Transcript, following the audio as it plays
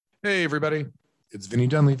Hey, everybody. It's Vinny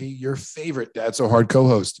Dunleavy, your favorite Dad So Hard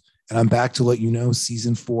co-host, and I'm back to let you know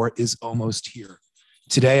season 4 is almost here.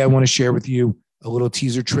 Today, I want to share with you a little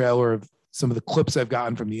teaser trailer of some of the clips I've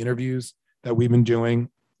gotten from the interviews that we've been doing.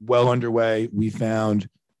 Well underway. We found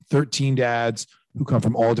 13 dads who come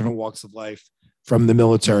from all different walks of life, from the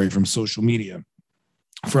military, from social media,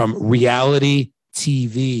 from reality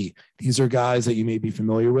TV. These are guys that you may be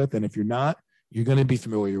familiar with, and if you're not, you're going to be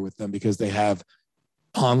familiar with them because they have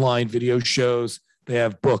online video shows, they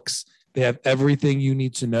have books, they have everything you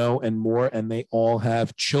need to know and more, and they all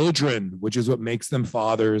have children, which is what makes them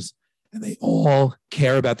fathers, and they all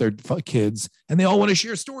care about their kids, and they all want to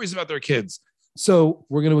share stories about their kids. So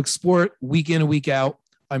we're going to explore it week in and week out.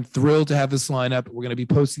 I'm thrilled to have this lineup. We're going to be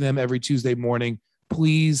posting them every Tuesday morning.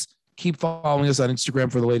 Please keep following us on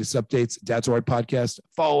Instagram for the latest updates, Dad So Hard Podcast.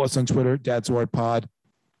 Follow us on Twitter, Dad So Hard Pod.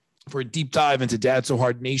 For a deep dive into Dad So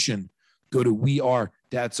Hard Nation, go to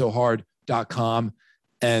wearedadsohard.com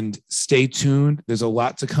and stay tuned. There's a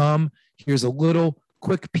lot to come. Here's a little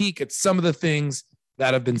quick peek at some of the things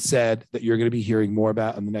that have been said that you're going to be hearing more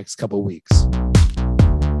about in the next couple of weeks.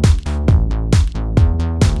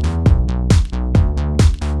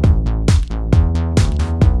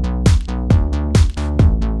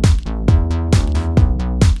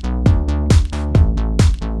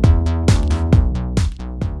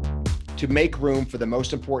 To make room for the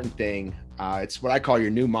most important thing, it's what I call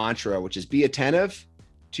your new mantra, which is be attentive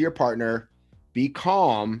to your partner, be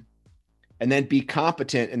calm, and then be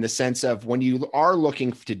competent in the sense of when you are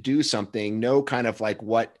looking to do something, know kind of like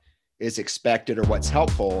what is expected or what's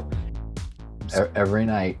helpful. Every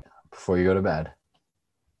night before you go to bed,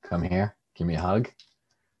 come here, give me a hug.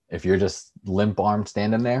 If you're just limp arm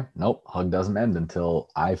standing there, nope, hug doesn't end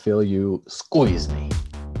until I feel you squeeze me.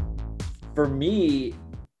 For me,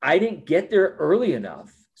 I didn't get there early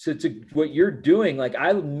enough. So to what you're doing, like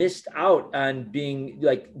I missed out on being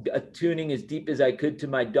like attuning as deep as I could to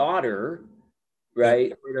my daughter,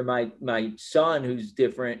 right? Or to my son, who's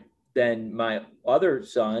different than my other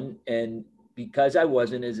son. And because I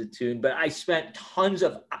wasn't as attuned, but I spent tons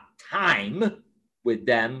of time with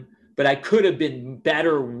them, but I could have been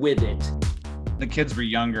better with it. The kids were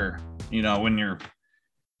younger, when you're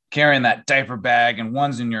carrying that diaper bag and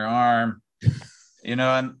one's in your arm,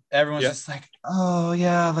 and everyone's just like, oh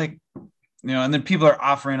yeah, like, and then people are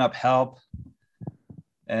offering up help,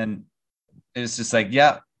 and it's just like,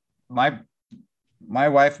 yeah, my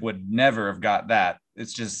wife would never have got that.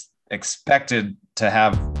 It's just expected to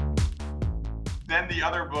have. Then the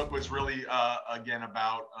other book was really, again,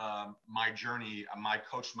 about my journey. I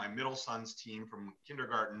coached my middle son's team from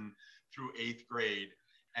kindergarten through 8th grade.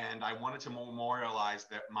 And I wanted to memorialize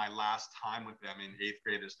that my last time with them in 8th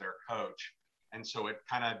grade as their coach. And so it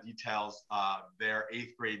kind of details their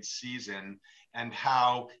 8th grade season and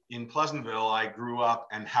how in Pleasantville I grew up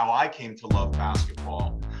and how I came to love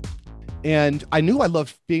basketball. And I knew I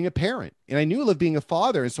loved being a parent and I knew I loved being a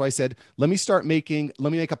father. And so I said, let me make a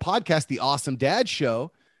podcast, The Awesome Dad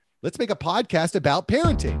Show. Let's make a podcast about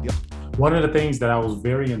parenting. One of the things that I was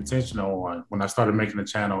very intentional on when I started making the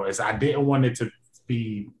channel is I didn't want it to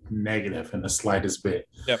be negative in the slightest bit.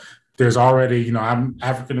 Yep. There's already, I'm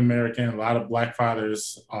African-American. A lot of Black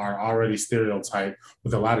fathers are already stereotyped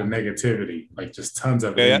with a lot of negativity, like just tons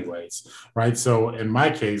of it anyways, right? So in my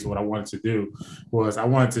case, what I wanted to do was I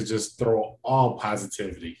wanted to just throw all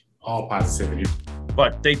positivity.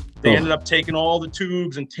 But they ended up taking all the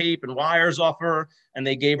tubes and tape and wires off her, and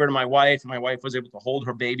they gave her to my wife. My wife was able to hold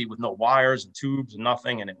her baby with no wires and tubes and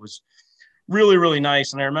nothing, and it was really, really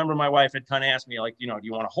nice. And I remember my wife had kind of asked me, like, do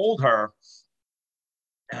you want to hold her?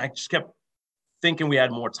 And I just kept thinking we had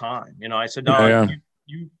more time. I said, no,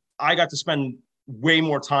 I got to spend way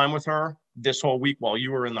more time with her this whole week while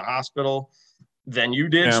you were in the hospital than you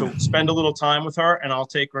did. Yeah. So spend a little time with her and I'll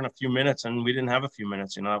take her in a few minutes. And we didn't have a few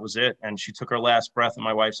minutes, that was it. And she took her last breath in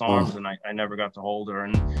my wife's arms and I never got to hold her.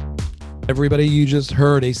 And everybody, you just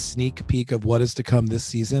heard a sneak peek of what is to come this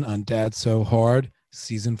season on Dad So Hard,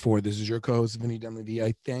 season 4. This is your co-host, Vinny Dunleavy.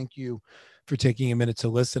 I thank you for taking a minute to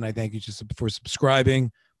listen. I thank you just for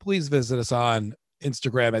subscribing. Please visit us on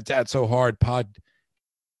Instagram at Dad So Hard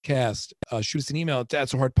Podcast. Shoot us an email at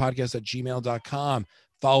dadsohardpodcast@gmail.com.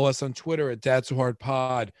 Follow us on Twitter at Dad So Hard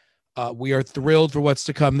Pod. We are thrilled for what's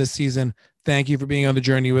to come this season. Thank you for being on the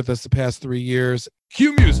journey with us the past 3 years.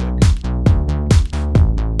 Cue music.